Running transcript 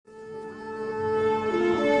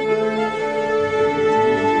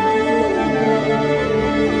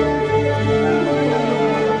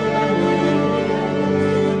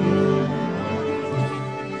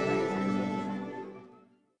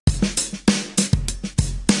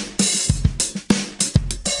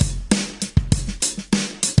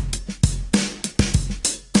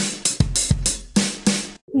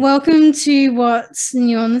Welcome to What's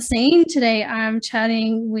New on the Scene. Today I'm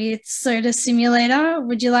chatting with Soda Simulator.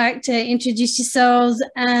 Would you like to introduce yourselves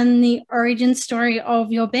and the origin story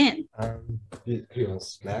of your band? Who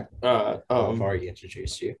else? Mac? I've I've already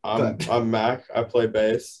introduced you. I'm Mac. I play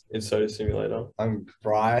bass in Soda Simulator. I'm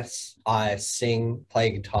Bryce. I sing, play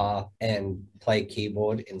guitar, and play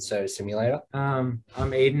keyboard in Soda Simulator. I'm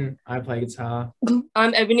Aiden. I play guitar.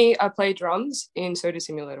 I'm Ebony. I play drums in Soda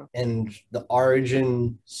Simulator. And the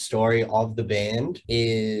origin story of the band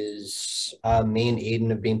is me and Eden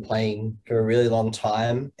have been playing for a really long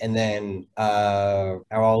time. And then our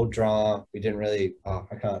old drummer, we didn't really, I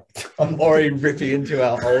can't, I'm already ripping into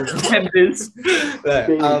our old members.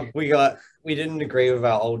 We didn't agree with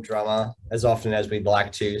our old drummer as often as we'd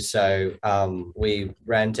like to. So we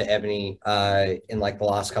ran to Ebony in like the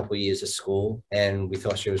last couple of years of school, and we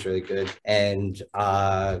thought she was really good. And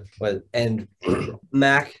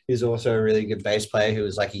Mac, who's also a really good bass player, who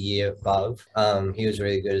was like a year above, he was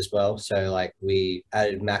really good as well. So like we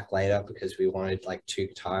added Mac later because we wanted like two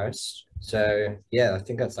guitarists. So yeah, I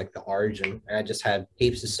think that's like the origin. And I just had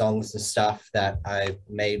heaps of songs and stuff that I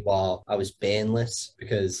made while I was bandless,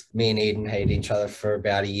 because me and Eden hated each other for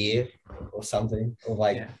about a year or something. Or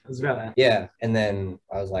like, Yeah, it was about that. yeah. And then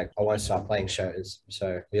I was like, I want to start playing shows.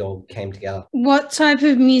 So we all came together. What type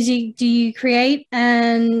of music do you create,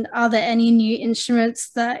 and are there any new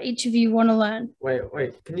instruments that each of you want to learn?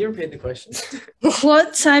 Wait. Can you repeat the question?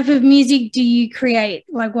 What type of music do you create?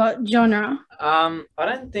 Like what genre? I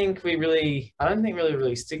don't think we really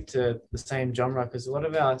stick to the same genre, because a lot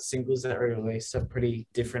of our singles that we released are pretty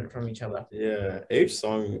different from each other. Yeah, each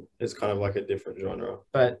song is kind of like a different genre.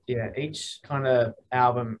 But yeah, each kind of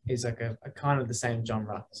album is like a kind of the same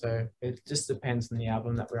genre. So it just depends on the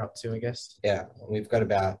album that we're up to, I guess. Yeah, we've got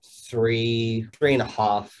about three and a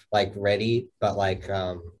half like ready, but like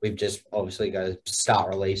we've just obviously got to start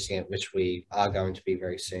releasing it, which we are going to be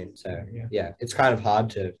very soon. So yeah, it's kind of hard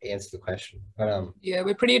to answer the question, but Yeah,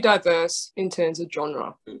 we're pretty diverse in terms of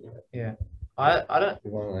genre. Yeah. I don't.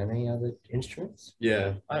 you want to learn any other instruments?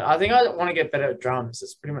 Yeah, I think I want to get better at drums.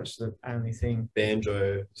 It's pretty much the only thing.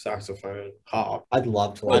 banjo, saxophone, harp. I'd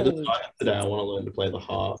love to I learn. decided today I want to learn to play the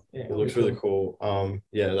harp. Yeah, It looks really cool.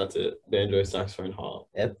 Yeah, that's it. Banjo, saxophone, harp.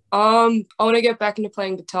 I want to get back into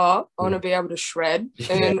playing guitar. I want to be able to shred,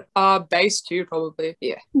 and bass too, probably.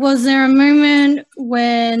 Yeah. Was there a moment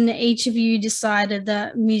when each of you decided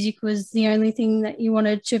that music was the only thing that you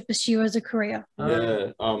wanted to pursue as a career?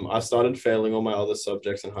 Yeah. I started failing all my other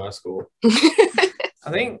subjects in high school. I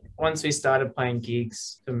think once we started playing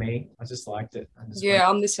gigs, for me, I just liked it. Yeah,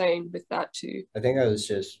 I'm the same with that too. I think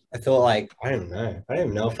I thought like, I don't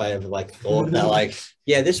even know if I ever like thought that like,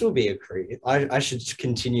 yeah, this will be a career. I should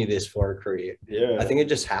continue this for a career. Yeah, I think it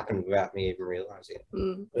just happened without me even realizing it.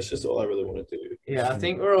 Mm. that's just all I really want to do. Yeah, I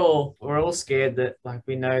think we're all scared that like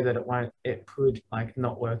we know that it could like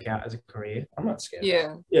not work out as a career. I'm not scared.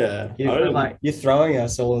 Yeah. Yeah, You're throwing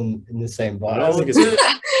us all in the same I box. don't think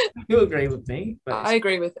it's You agree with me, but I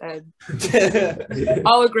agree with Ed.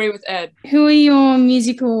 I'll agree with Ed. Who are your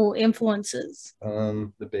musical influences?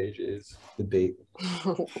 the Bee Gees. The beat.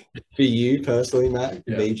 For you personally, Matt,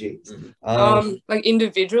 the Yeah. Bee Gees. Like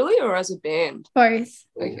individually or as a band? Both.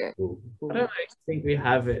 Okay. Cool. I don't really think we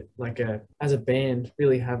have it like as a band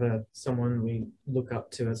really have someone we look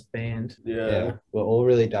up to as a band. Yeah. We're all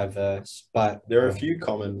really diverse, but There are a few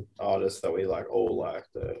common artists that we like all like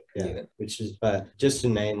though. yeah, which is, but just to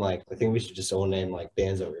name like, I think we should just all name like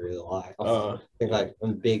bands that we really like. I think like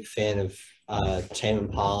I'm a big fan of Tame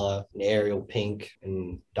Impala and Ariel Pink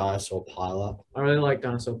and Dinosaur Pileup. I really like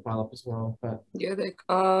Dinosaur Pileup as well, but Yeah,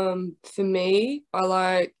 for me, I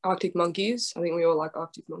like Arctic Monkeys. I think we all like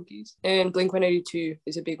Arctic Monkeys. And Blink-182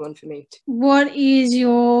 is a big one for me too. What is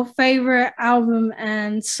your favorite album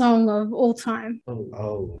and song of all time?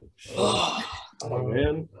 Oh, Oh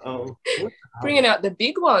man. Bringing out the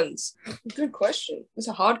big ones. Good question. It's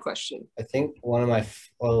a hard question. I think one of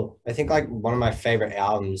my favorite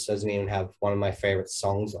albums doesn't even have one of my favorite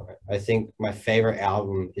songs on it. I think my favorite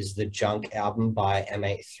album is the Junk album by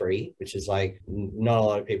M83, which is like, not a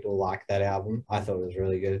lot of people like that album. I thought it was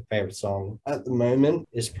really good. Favorite song at the moment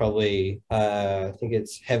is probably, I think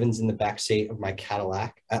it's Heaven's in the Backseat of My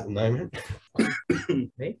Cadillac at the moment. Me?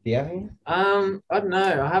 Do you have any? I don't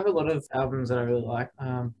know. I have a lot of albums that I really like.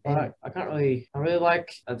 But I really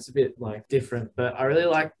like, that's a bit like different, but I really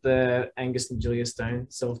like the Angus and Julia Stone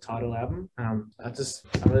self-titled album. I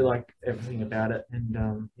really like everything about it,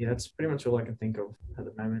 and yeah, that's pretty much all I can think of at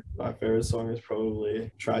the moment. My favorite song is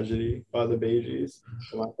probably Tragedy by the Bee Gees.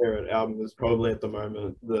 And my favorite album is probably at the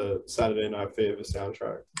moment the Saturday Night Fever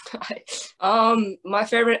soundtrack. My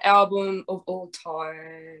favorite album of all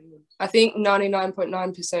time, I think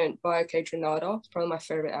 99.9% by Kaytranada. It's probably my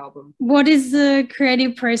favorite album. What is the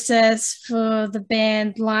creative process for the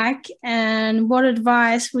band like, and what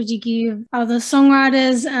advice would you give other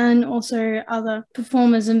songwriters and also other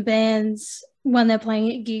performers and bands when they're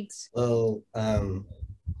playing at gigs? Well, I'm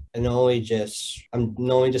normally just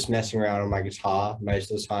messing around on my guitar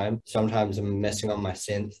most of the time. Sometimes I'm messing on my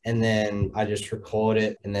synth, and then I just record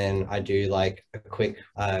it, and then I do like a quick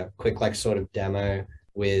like sort of demo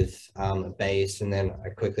with a bass, and then I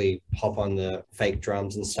quickly hop on the fake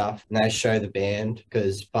drums and stuff, and I show the band,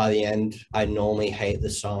 because by the end I normally hate the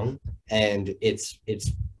song, and it's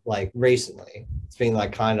like recently it's been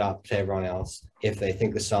like kind of up to everyone else if they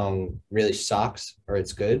think the song really sucks or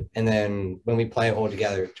it's good, and then when we play it all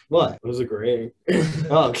together, what? I was agreeing.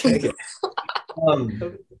 Oh, okay. And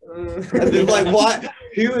then, like, what?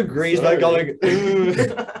 Who agrees by going?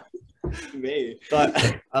 Me.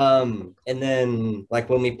 But and then like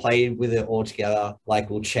when we play with it all together, like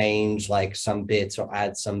we'll change like some bits or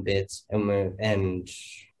add some bits, and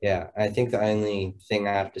yeah, I think the only thing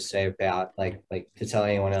I have to say about like to tell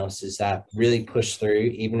anyone else is that really push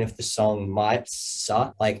through, even if the song might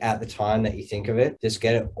suck like at the time that you think of it, just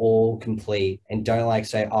get it all complete, and don't like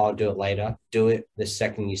say, oh, I'll do it later. Do it the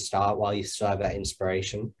second you start, while you still have that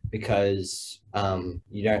inspiration, because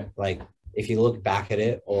you don't like, if you look back at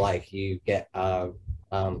it or like you get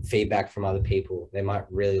feedback from other people, they might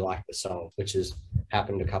really like the song, which has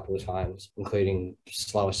happened a couple of times, including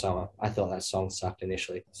Slower Summer. I thought that song sucked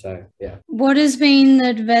initially. So yeah. What has been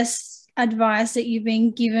the best advice that you've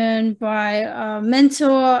been given by a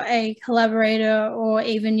mentor, a collaborator, or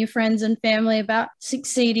even your friends and family about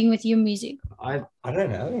succeeding with your music? I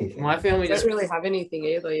don't know anything. My family Don't just really have anything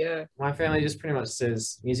either, yeah. my family just pretty much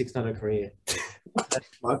says music's not a career.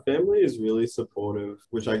 My family is really supportive,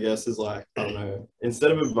 which I guess is like, I don't know,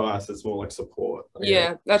 instead of advice, it's more like support.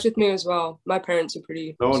 Yeah, that's with me as well. My parents are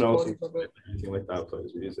pretty No one else supportive of it. anything like that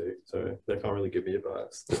plays music, so they can't really give me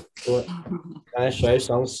advice. When I show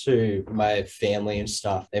songs to my family and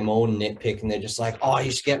stuff, they're all nitpick, and they're just like, oh,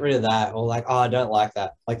 you should get rid of that, or like, oh, I don't like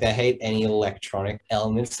that. Like, they hate any electronic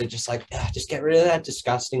elements. They're just like, just get rid of that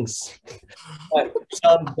disgusting like,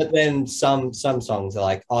 but then some songs are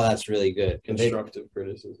like, oh, that's really good. Constructive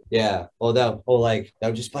criticism. Yeah, or they'll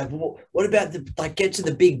just be like, well, what about the like, get to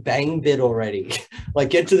the big bang bit already, like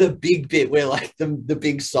get to the big bit where like the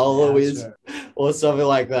big solo is, or something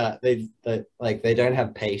like that. They don't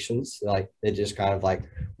have patience. Like, they're just kind of like,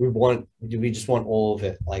 we just want all of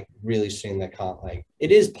it like really soon. They can't, like,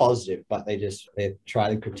 it is positive, but they try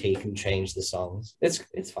to critique and change the songs.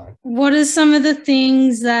 It's fine. What are some of the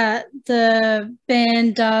things that the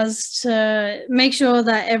band does to make sure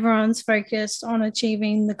that everyone's focused on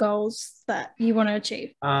achieving the goals that you want to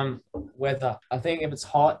achieve? Weather. I think if it's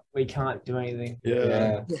hot, we can't do anything.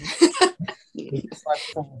 Yeah. It's like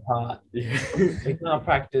falling apart. Yeah. We can't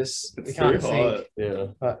practice. It's we can't too sing. hot. Yeah.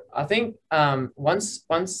 But I think once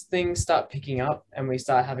things start picking up and we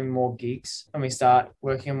start having more gigs and we start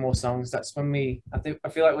working on more songs, that's when I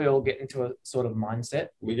feel like we all get into a sort of mindset.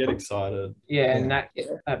 We get excited. Yeah, and Yeah.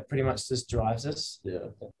 that pretty much just drives us. Yeah.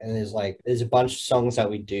 And there's a bunch of songs that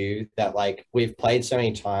we do that like we've played so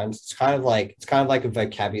many times. It's kind of like a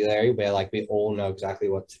vocabulary where like we all know exactly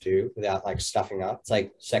what to do without like stuffing up. It's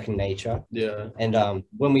like second nature. Yeah. And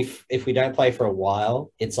if we don't play for a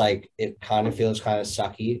while, it's like it kind of feels kind of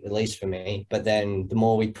sucky, at least for me. But then the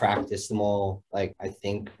more we practice, the more like I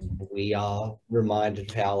think we are reminded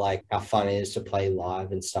of how fun it is to play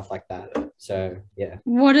live and stuff like that. So yeah.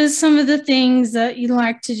 What are some of the things that you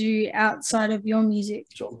like to do outside of your music?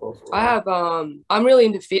 Jump off. I have I'm really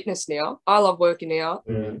into fitness now. I love working out.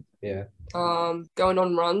 Yeah. Going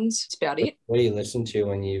on runs. That's about it. What do you listen to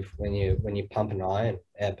when you pump an iron,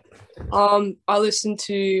 Eb? I listen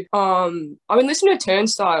to I've been listening to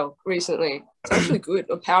Turnstile recently. It's actually good.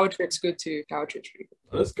 Or Power Trip's good too. Power Trip's pretty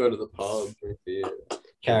good. Let's go to the pub, drink beer.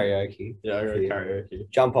 Karaoke. Yeah, I go to karaoke.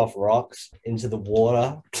 Jump off rocks into the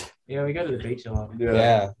water. Yeah, we go to the beach a lot.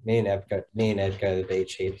 Yeah, me and Ed go to the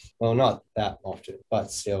beach heaps. Well, not that often,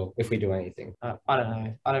 but still, if we do anything. I don't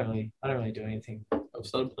know. I don't really do anything. I've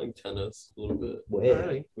started playing tennis a little bit Where?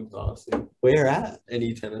 Really? with Darcy. Where at?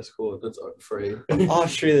 Any tennis court that's free. Oh,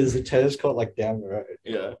 true. There's a tennis court like down the road.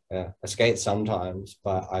 Yeah. Yeah, I skate sometimes,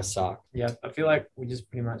 but I suck. Yeah, I feel like we just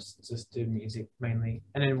pretty much just do music mainly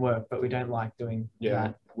and then work, but we don't like doing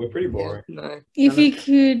that. We're pretty boring. No. If you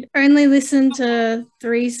could only listen to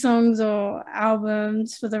 3 songs or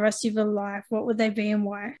albums for the rest of your life, what would they be and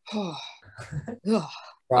why? Ugh.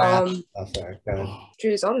 Oh, sorry. Go ahead.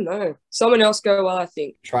 Jeez, I don't know. Someone else go while I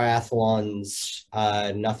think. Triathlon's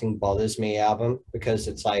Nothing Bothers Me album, because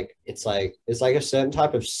it's like a certain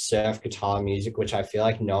type of surf guitar music which I feel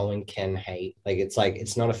like no one can hate. Like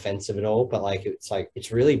it's not offensive at all, but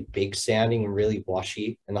it's really big sounding and really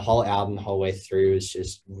washy, and the whole album the whole way through is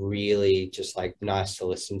just really just like nice to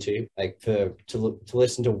listen to. Like to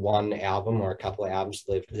listen to one album or a couple of albums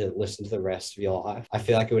to listen to the rest of your life, I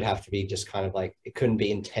feel like it would have to be just kind of like, it couldn't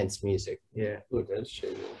be intense music. Yeah. Look, Ed's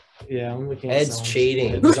cheating. Yeah, I'm looking at Ed's songs.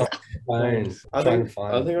 cheating. He's on his phone. I trying think to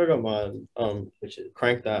find. I think I got mine. Which is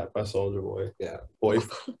Crank That by Soldier Boy. yeah.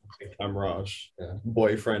 Boyfriend by Rush. Yeah.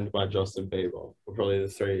 Boyfriend by Justin Bieber. Are probably the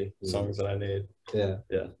three songs that I need. Yeah.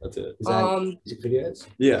 Yeah, that's it. Is that music videos?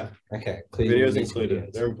 Yeah, Okay. Clear videos music included.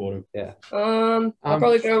 videos. They're important. I'll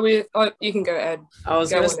probably go with. Oh, you can go, Ed. I was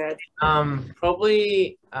Go gonna with say, Ed.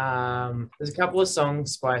 probably there's a couple of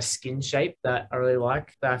songs by Skin Shape that I really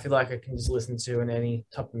like, that I feel like I can just listen to in any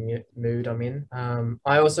type of mood I'm in.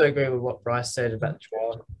 I also agree with what Bryce said about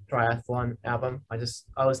the Triathlon album. I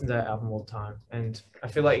listen to that album all the time, and I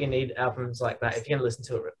feel like you need albums like that. If you're gonna listen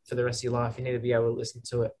to it for the rest of your life, you need to be able to listen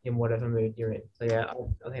to it in whatever mood you're in. So yeah,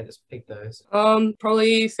 I think I just picked those.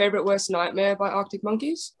 Probably Favorite Worst Nightmare by Arctic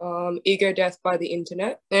Monkeys. Ego Death by The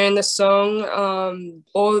Internet. And the song,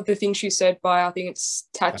 All of the Things You Said by, I think it's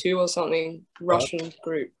Tattoo or something, Russian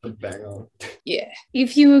group. Bang on. Yeah.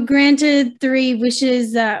 If you were granted 3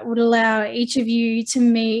 wishes that would allow each of you to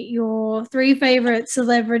meet your 3 favorite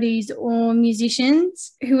celebrities or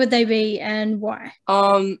musicians, who would they be and why?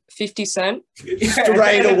 50 Cent.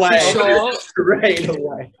 Straight away. Sure. Straight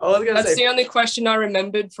away. I was gonna That's say the only question I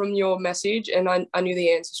remembered from your message, and I knew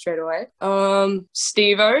the answer straight away.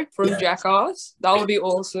 Steve-O from Jackass. That would be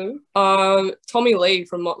awesome. Tommy Lee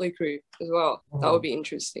from Motley Crue as well. That would be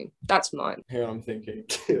interesting. That's mine. Here I'm thinking.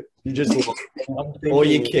 You just I'm thinking all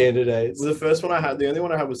your candidates. The first one I had, the only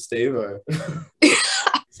one I had was Steve-O.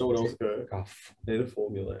 Someone else go. Oh, Need to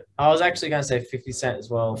formulate. I was actually going to say 50 Cent as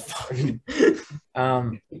well. 50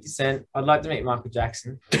 Cent. I'd like to meet Michael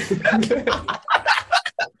Jackson.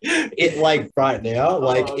 it like right now,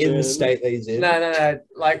 like Oh, in the man. state that he's in. No.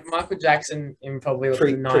 Like Michael Jackson in probably the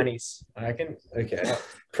 90s, I reckon. Okay.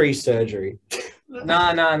 Pre-surgery. No.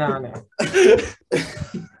 I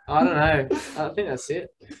don't know. I think that's it.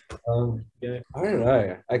 Yeah. I don't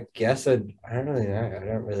know. I guess I don't really know. I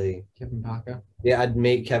don't really. Kevin Parker. Yeah, I'd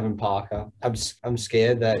meet Kevin Parker. I'm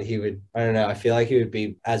scared that he would. I don't know. I feel like he would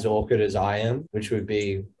be as awkward as I am, which would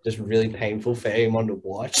be just really painful for anyone to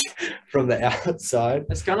watch from the outside.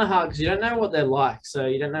 It's kind of hard because you don't know what they're like, so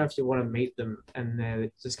you don't know if you want to meet them and they're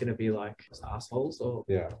just going to be like just assholes or.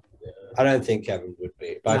 Yeah. I don't think Kevin would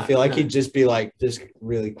be, but I feel like he'd just be like just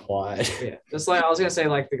really quiet. Yeah, just like I was gonna say,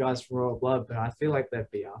 like the guys from Royal Blood, but I feel like they'd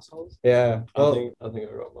be assholes. Yeah. Well, I think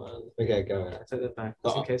I got mine. okay, go I ahead. take that back,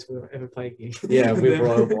 just in case we ever play a gig. Yeah, with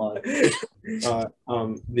Royal Blood.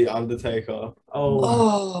 The Undertaker,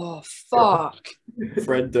 Oh, fuck.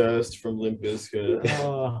 Fred Durst from Limp Bizkit,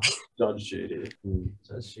 Oh, Judge Judy,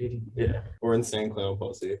 that's cheating. yeah, or Insane Clown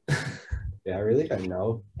Posse. Yeah, I really don't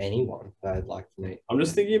know anyone that I'd like to meet. I'm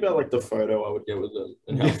just thinking about like the photo I would get with them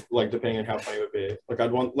and how like depending on how funny it would be. Like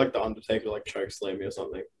I'd want like the Undertaker to like choke slam me or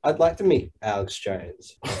something. I'd like to meet Alex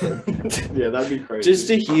Jones. Yeah, that'd be crazy. Just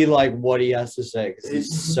to hear like what he has to say, because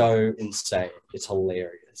he's so insane. It's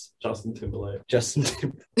hilarious. Justin Timberlake. Justin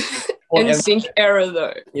In sync era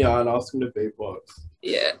though. Yeah, I'd ask him to beatbox.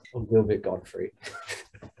 Yeah. a little bit Godfrey.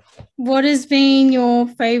 What has been your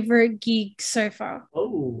favorite gig so far?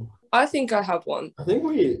 Oh, I think I have one. I think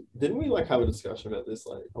we like have a discussion about this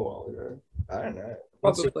like a while ago. I don't know.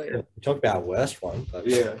 Probably. We talked about our worst one, but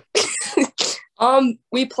Yeah.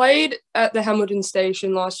 We played at the Hamilton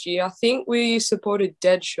Station last year. I think we supported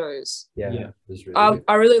Dead shows. yeah, Yeah. it was really good.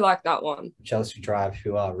 I really like that one. Chelsea Drive,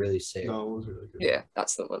 who are really sick. No, it was really good. Yeah,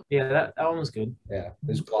 that's the one. yeah, that one was good. Yeah,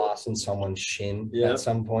 there's glass in someone's shin Yeah. at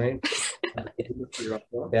some point.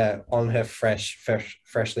 Yeah, on her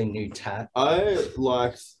freshly new tat. I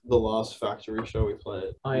liked the last factory show we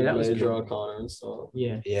played. Oh, yeah, that was Major good. Arcana and stuff.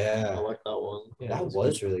 Yeah, I Yeah, like that one. yeah, that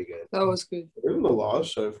was really good. That was good. Even the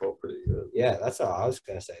last show felt pretty good. Yeah, that's what I was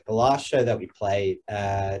gonna say. The last show that we played,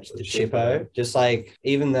 the The Chippo, just like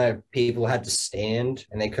even though people had to stand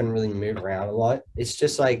and they couldn't really move around a lot, it's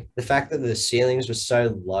just like the fact that the ceilings were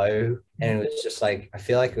so low and it was just like I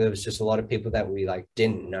feel like there was just a lot of people that we like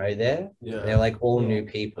didn't know there. Yeah. They're like all Yeah. new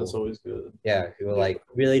people. That's always good. Yeah, who were like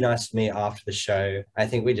really nice to me after the show. I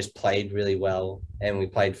think we just played really well and we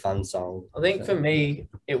played fun songs. I think for me,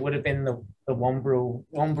 it would have been the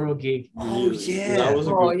Wombrel gig. Oh, Really. yeah. That was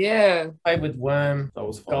a Oh good. yeah. Played with Worm, That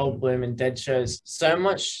was fun. Goldblum, and Dead Shows. So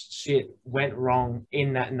much shit went wrong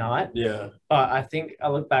in that night. Yeah. But I think I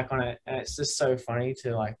look back on it and it's just so funny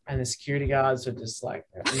to like, and the security guards were just like,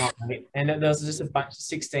 not right. And there was just a bunch of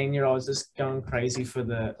 16-year-olds just going crazy for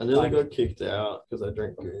the. I nearly like, got kicked out because I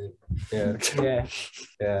drank good. Yeah, yeah,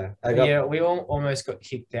 yeah. I got yeah. We all almost got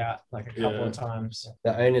kicked out like a couple Yeah. of times.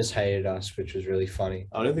 the owners hated us, which was really funny.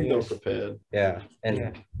 I don't think they were prepared. Yeah, and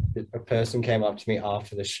Yeah. a person came up to me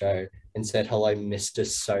after the show and said, "Hello, Mr.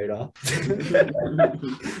 Soda."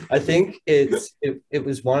 I think it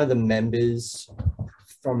was one of the members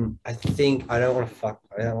from I don't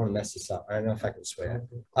want to mess this up. I don't know if I can swear.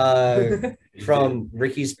 From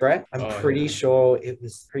Ricky's Breath. I'm Oh, pretty yeah. sure it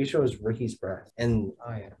was Ricky's Breath. And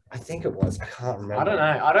Oh yeah. I think it was. I can't remember. I don't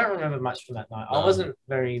know. I don't remember much from that night. I No. wasn't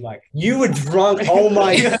very like. You were drunk. Oh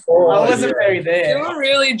my I god. wasn't very You there. were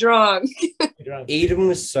really drunk. Eden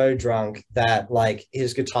was so drunk that like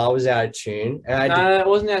his guitar was out of tune. And I had to No, it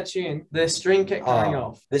wasn't our tune. The string kept coming Oh,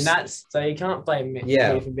 off. this- And that's so you can't blame me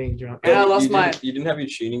Yeah. for being drunk. And I lost You didn't have your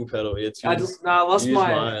tuning pedal. You had to I use- just no, I lost you used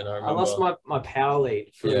my mine, I lost my power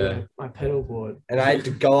lead for Yeah. my pedal board. And I had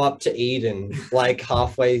to go up to Eden like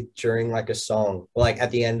halfway during like a song, like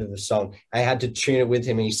at the end of the song. I had to tune it with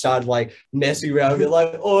him and he started like messing around with it,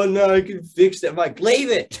 like, oh no, I can fix it. I'm like, leave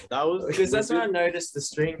it. That was Because that's when I noticed the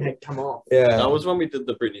string had come off. Yeah. That was when we did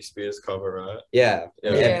the Britney Spears cover, right? Yeah.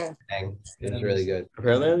 Yeah. Yeah. Dang. It was really good.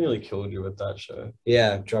 Apparently, I nearly killed you with that show.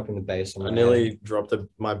 Yeah. Dropping the bass on I my nearly head. dropped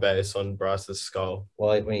my bass on Bryce's skull.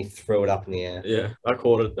 Well, when he threw it up in the air. Yeah, I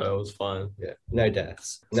caught it though. It was fine. Yeah. No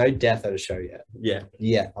deaths. No death at a show yet. Yeah,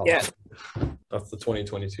 Yeah. Oh. Yeah. that's the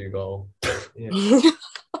 2022 goal.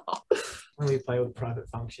 When we play with private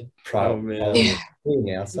function. Private. Oh, man. Oh, Yeah. we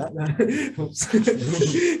announced that. Oops.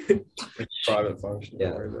 Private function. Yeah.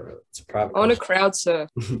 Don't worry about It's a private. I want to concert. crowd surf.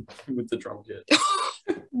 it. With the drum kit.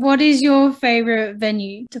 What is your favorite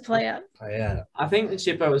venue to play at? Oh, yeah. I think the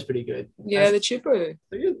Chippo was pretty good. Yeah, the Chippo. I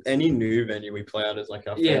think any new venue we play at is like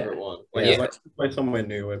our Yeah. favorite one. Like, Yeah. if I play somewhere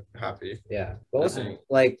new, we're happy. Yeah. Well, I think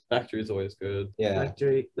like, Factory is always good. yeah.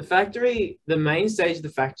 The main stage of the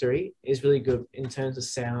factory is really good in terms of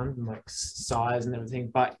sound and like size and everything,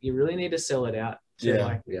 but you really need to sell it out to Yeah,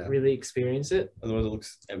 like yeah. really experience it. Otherwise, it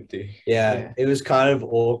looks empty. Yeah, Yeah. it was kind of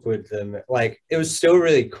awkward. Like, it was still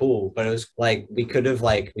really cool, but it was like we could have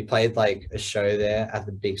like we played like a show there at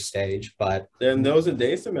the big stage, but Then there was a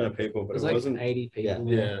decent amount of people, It but was it like wasn't. 80 people.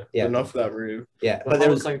 Yeah, Yeah. enough for that room. yeah, But but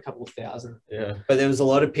there was like a couple of thousand. Yeah, but there was a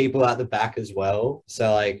lot of people at the back as well.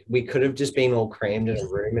 So like we could have just been all crammed in a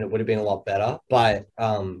room, and it would have been a lot better. But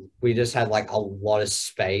we just had like a lot of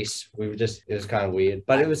space. It was kind of weird,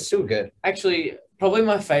 but it was still good. Actually, probably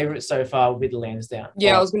my favorite so far would be the Lansdowne.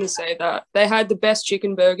 Yeah, I was going to say that. They had the best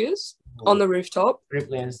chicken burgers on the rooftop.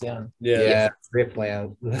 Rip Lansdowne. yeah. Rip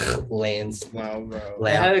land lands. Wow, bro.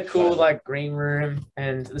 They had a cool like green room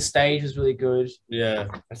and the stage was really good. Yeah,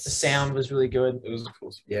 The sound was really good. it was a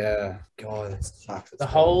cool. Yeah, God, that sucks. The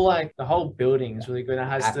whole building is really good. It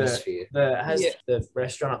has atmosphere. the Yeah.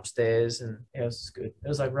 restaurant upstairs and it was just good. It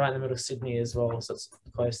was like right in the middle of Sydney as well, so it's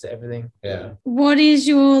close to everything. Yeah. What is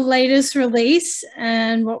your latest release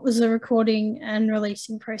and what was the recording and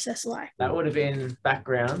releasing process like? That would have been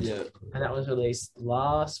Background, Yeah. and that was released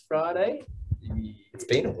last Friday. It's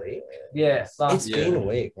been a week. Yeah, last It's been a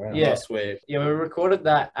week. Wow. Yeah. Last week. Yeah, we recorded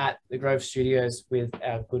that at the Grove Studios with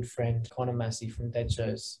our good friend Connor Massey from Dead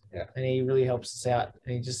Shows. Yeah. And he really helps us out.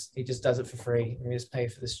 And he just does it for free. And we just pay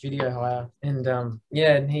for the studio hire. And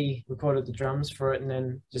and he recorded the drums for it, and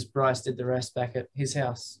then just Bryce did the rest back at his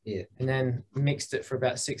house. Yeah. And then mixed it for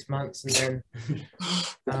about 6 months, and then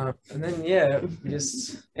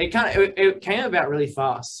it came about really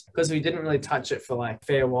fast because we didn't really touch it for like a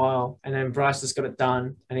fair while. And then Bryce just got it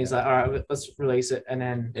done, and he's like, all right, let's release it. And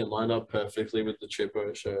then It lined up perfectly with the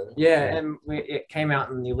Chippo show. yeah, and it came out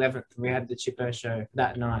on the 11th. We had the Chippo show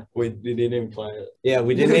that night. We didn't even play it. Yeah,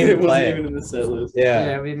 we didn't it even wasn't play even it. in the set list.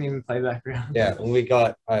 Yeah. We didn't even play background. Yeah,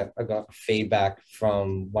 and I got feedback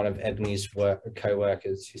from one of Ebony's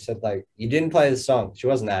co-workers who said like, you didn't play the song. She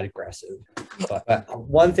wasn't that aggressive. But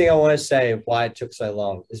one thing I want to say of why it took so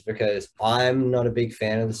long is because I'm not a big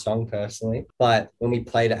fan of the song personally, but when we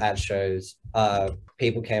played it at shows,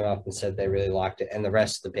 people came up and said they really liked it, and the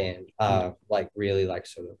rest of the band like really like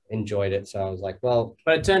sort of enjoyed it. So I was like, well,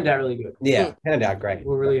 But it turned out really good. yeah, turned out great.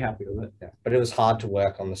 We're really happy with it. Yeah, but it was hard to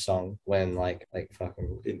work on the song when like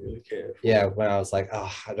fucking Didn't really care. yeah, when I was like,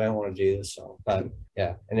 oh, I don't want to do this song, but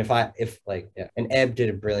yeah, and and Eb did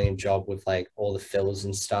a brilliant job with like all the fills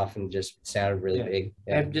and stuff, and just sounded really Yeah. big.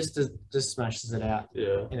 Yeah, Eb just smashes it out.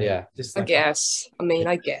 Yeah. You know, Yeah. Just I like, guess.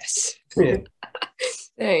 I guess. Yeah.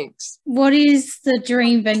 Thanks. What is the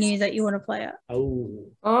dream venue that you want to play at? Oh.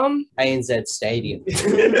 ANZ Stadium.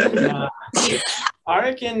 Nah. I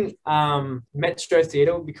reckon Metro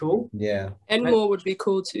Theatre would be cool. Yeah, Enmore would be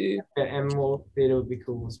cool too. The Enmore Theatre would be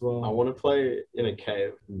cool as I well. want to play in a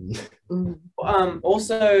cave.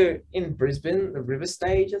 Also in Brisbane, the River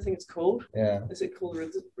Stage, I think it's called. yeah. Is it called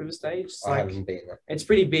River Stage? It's I like haven't been there. it's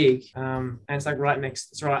pretty big. And it's like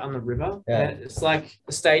it's right on the river. Yeah. And it's like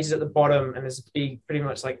the stage is at the bottom, and there's a big, pretty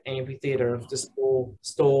much like amphitheater of just all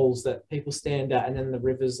stalls that people stand at, and then the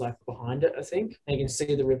river's like behind it, I think. And you can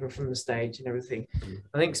see the river from the stage and everything.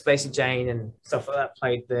 I think Spacey Jane and stuff like that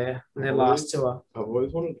played there in their last tour. I've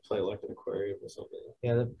always wanted to play like an aquarium or something.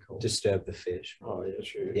 Yeah, that'd be cool. Disturb the fish, Oh yeah,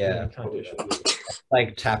 true. Yeah. You can't do Probably that. should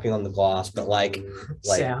like tapping on the glass, but like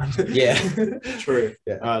Sound. yeah. do. True.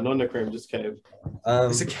 Yeah. Not an aquarium, just cave.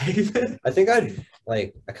 It's a cave. I think I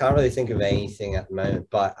can't really think of anything at the moment,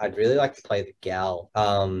 but I'd really like to play the Gal.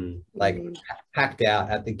 Packed out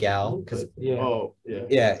at the Gal because Yeah. Oh yeah.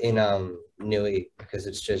 yeah, in Newey, because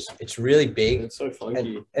it's really big. It's so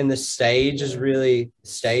funky. And the stage is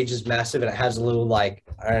massive, and it has a little like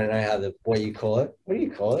I don't know what do you call it?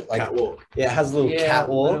 Like Catwalk. yeah, it has a little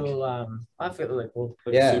catwalk. Little, I forget what they're called.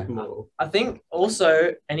 Like Yeah. a supermodel. I think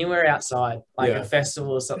also anywhere outside, like Yeah. a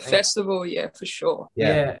festival or A something. festival, yeah, for sure.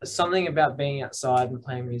 Yeah. Something about being outside and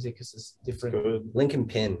playing music is just It's different. good. Lincoln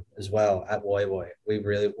Pin as well at Woy Woy.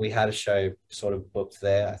 We had a show sort of booked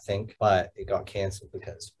there, I think, but it got cancelled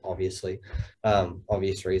because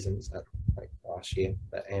obvious reasons like last year.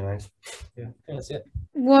 But anyways, Yeah, I think that's it.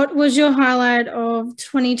 What was your highlight of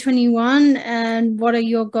 2021, and what are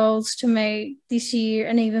your goals to make this year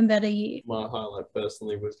an even better year? My highlight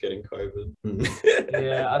personally was getting COVID.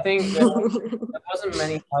 Yeah, I think there wasn't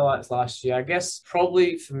many highlights last year. I guess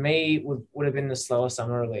probably for me would have been the slower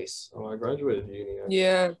summer release. Oh, I graduated uni.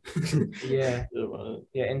 Yeah. Yeah. Yeah, man.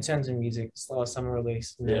 Yeah, in terms of music, slower summer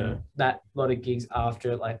release. And Yeah. then that lot of gigs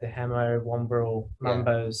after it, like the Hamo, Wombrel, Yeah.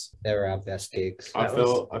 Mumbos. they were our best gigs. I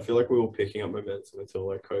That feel like we were picking up momentum until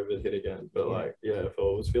like COVID hit again. But Yeah. like yeah, I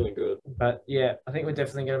was feeling good. But yeah, I think we're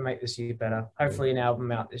definitely going to make this year better. Hopefully an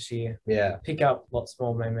album out this year. Yeah. Pick up lots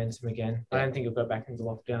more momentum again. I Yeah. don't think it'll go back into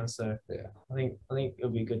lockdown, so Yeah. I think it'll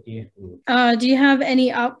be a good year. Do you have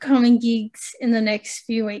any upcoming gigs in the next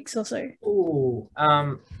few weeks or so? Ooh,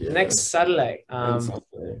 Yeah. next Saturday, And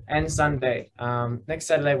Sunday. and Sunday. Next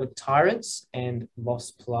Saturday with Tyrants and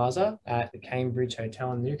Lost Plaza at the Cambridge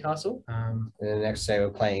Hotel in Newcastle. And the next day we're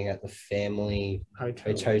playing at the Family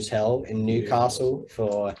Hotel. Hotel in Newcastle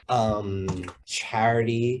for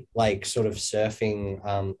charity like sort of surfing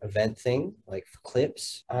event thing like for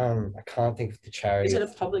clips. I can't think of the charity. Is it a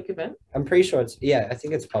public event? I'm pretty sure I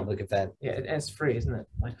think it's a public event. Yeah, and it's free, isn't it?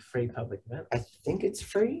 Like a free public event. I think it's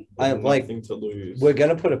free. Nothing to lose. We're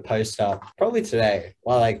gonna put a post up probably today.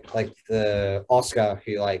 Well, like the Oscar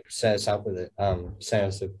who like set us up with it, sent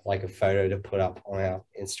us a photo to put up on our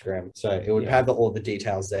Instagram. So it would Yeah. have all the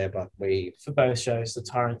details there, but we For both shows, the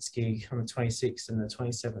Tyrants gig on the 26th and the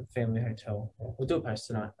 27th Family Hotel. We'll do a post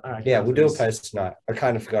tonight. All right. we'll do a post tonight. I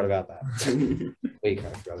kind of forgot about that. We kind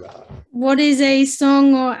of forgot about that. What is a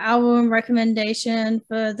song or album recommendation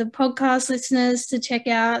for the podcast listeners to check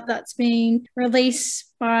out that's being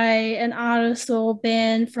released by an artist or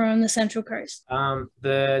band from the Central Coast?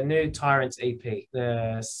 The new Tyrants EP,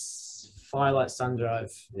 the Firelight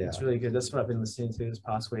Sundrive. Yeah. It's really good. That's what I've been listening to this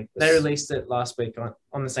past week. They released it last week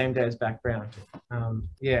on the same day as Background.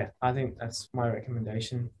 Yeah, I think that's my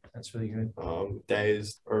recommendation. That's really good.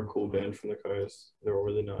 Days are a cool band from the coast. They're all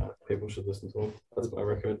really nice. People should listen to them. That's my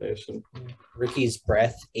recommendation. Ricky's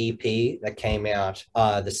Breath EP that came out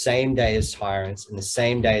the same day as Tyrants and the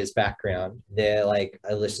same day as Background. They're like,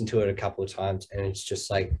 I listened to it a couple of times and it's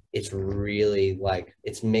just like, it's really like,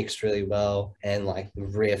 it's mixed really well and like the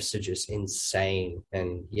riffs are just insane.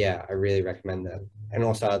 And yeah, I really recommend them. And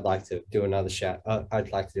also I'd like to do another shout.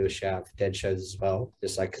 I'd like to do a shout for Dead Shows as well,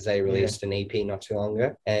 just like because they released an EP not too long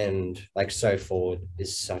ago. And like So Forward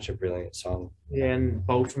is such a brilliant song. Yeah, and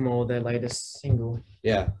Baltimore, their latest single.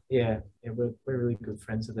 Yeah. Yeah, we're really good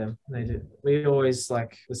friends with them. We always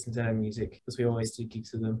like listen to their music because we always do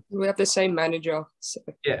gigs with them. We have the same manager. So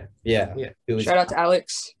Yeah. Yeah. It was, shout out to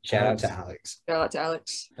Alex. shout out to Alex. Shout out to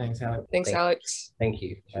Alex. Thanks, Alex. Thanks, Thank- Alex. Thank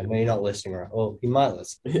you. I know you're not listening, right? Well, you might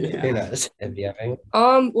listen. Yeah. Who knows? If you have any.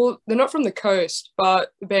 Well, they're not from the coast, but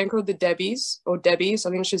a band called the Debbies or Debbies. I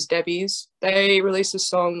think it's just Debbies. They released a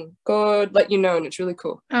song called "Let You Know," and it's really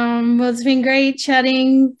cool. Well, it's been great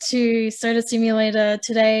chatting to Soda Simulator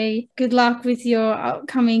today. Good luck with your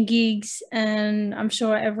upcoming gigs, and I'm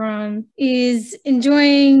sure everyone is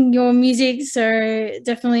enjoying your music. So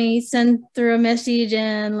definitely send through a message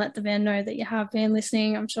and let the band know that you have been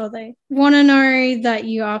listening. I'm sure they want to know that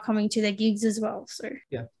you are coming to their gigs as well. So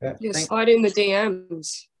Yeah, Thank- slide in the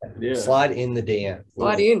DMs. Yeah. Slide in the DM.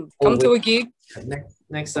 Slide in. Come to a gig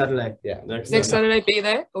Next Saturday, Next Saturday. Be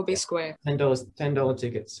there or be square. $10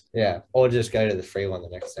 tickets. Yeah. Or just go to the free one the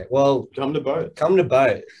next day. Well, Come to both. come to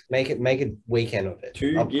both. Make a weekend of it.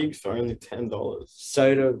 2 I'll- gigs for only $10.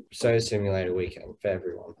 Soda Simulator weekend for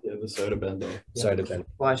everyone. Yeah, the soda bando. Soda Ben.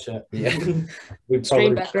 Buy a shirt. Yeah. we Stream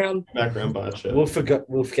probably background. Background bar shirt. we'll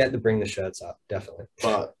forget to bring the shirts up, definitely.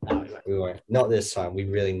 But We won't. Not this time. We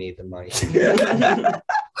really need the money.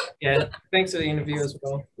 Yeah. Thanks for the interview as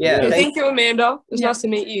well. yeah. Yeah, Thank you, Amanda. It was Yeah. nice to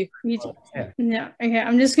meet you. you too. Yeah. Yeah. Okay.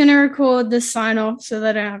 I'm just going to record the sign off so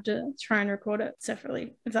that I don't have to try and record it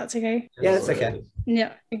separately, if that's okay. Yeah, it's okay.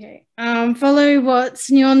 Yeah, okay. Follow What's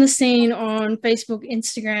New on the Scene on Facebook,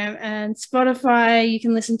 Instagram, and Spotify. You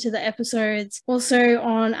can listen to the episodes also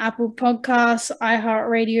on Apple Podcasts,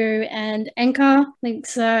 iHeartRadio, and Anchor.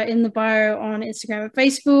 Links are in the bio on Instagram and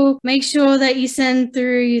Facebook. Make sure that you send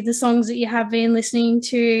through the songs that you have been listening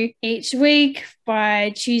to each week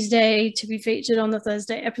by Tuesday to be featured on the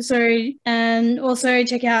Thursday episode. And also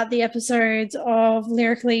check out the episodes of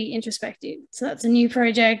Lyrically Introspective. So that's a new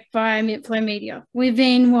project by Midflow Media. We've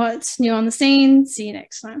been What's New on the Scene. See you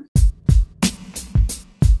next time.